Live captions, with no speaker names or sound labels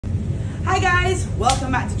guys,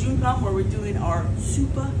 welcome back to June Plum, where we're doing our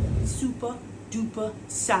super duper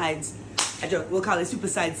sides. I joke, we'll call it super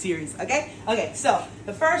side series. Okay, so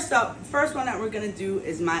the first one that we're gonna do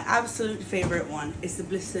is my absolute favorite one. It's the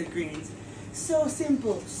blistered greens. So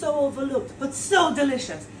simple, so overlooked, but so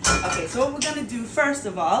delicious. Okay, so what we're gonna do first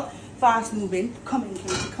of all, fast moving, come in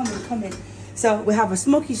Katie, come in. So we have a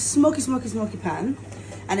smoky pan,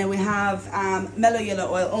 and then we have mellow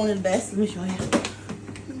yellow oil, only the best. Let me show you.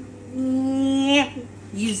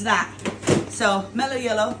 Use that. So mellow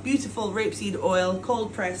yellow, beautiful rapeseed oil,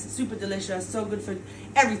 cold pressed, super delicious, so good for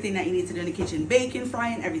everything that you need to do in the kitchen. Baking,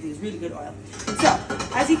 frying, everything's really good oil. So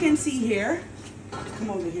as you can see here, come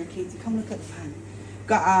over here Katie, come look at the pan.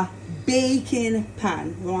 Got a baking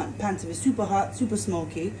pan. We want the pan to be super hot, super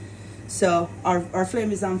smoky. So our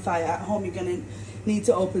flame is on fire. At home you're gonna need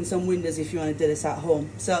to open some windows if you want to do this at home.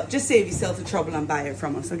 So just save yourself the trouble and buy it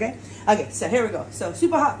from us, okay? Okay, so here we go. So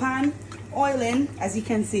super hot pan, oil in. As you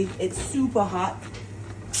can see, it's super hot.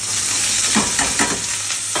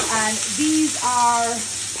 And these are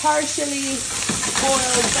partially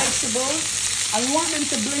boiled vegetables. I want them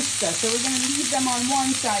to blister, so we're going to leave them on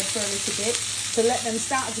one side for a little bit to let them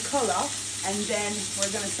start to color, and then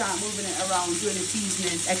we're going to start moving it around, doing the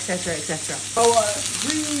seasonings, etc, etc. Our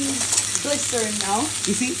greens blistering now.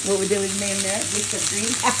 You see what we did with the name there? Blistered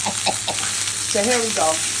green. So here we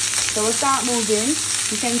go. So we'll start moving.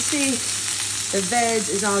 You can see the veg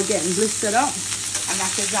is all getting blistered up, and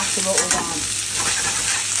that's exactly what we want.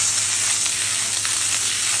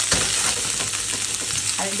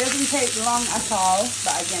 And it doesn't take long at all,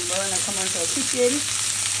 but again, we're gonna come into a kitchen.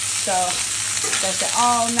 So that's it,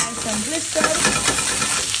 all nice and blistered.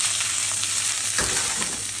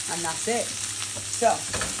 And that's it. So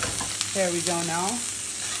here we go now.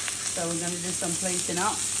 So we're gonna do some plating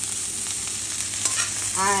up.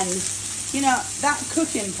 And you know, that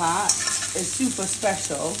cooking part is super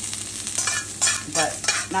special, but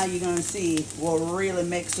now you're gonna see what really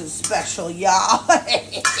makes it special, y'all.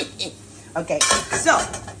 Okay, so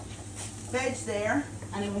veg there,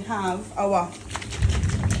 and then we have our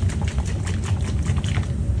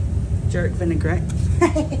jerk vinaigrette.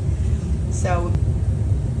 So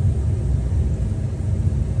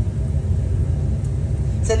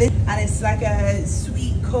this, and it's like a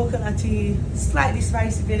sweet coconutty, slightly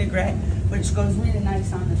spicy vinaigrette, which goes really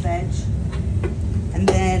nice on the veg. And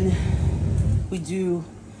then we do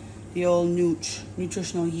the old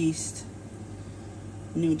nutritional yeast.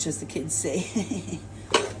 Nooch, as the kids say.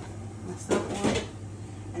 That's that one.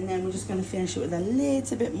 And then we're just going to finish it with a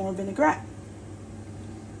little bit more vinaigrette.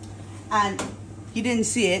 And you didn't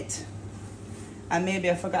see it, and maybe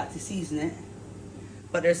I forgot to season it,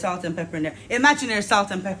 but there's salt and pepper in there. Imagine there's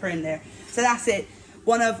salt and pepper in there. So that's it.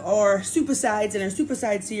 One of our super sides in our super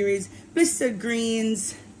side series, blistered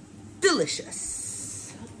greens. Delicious.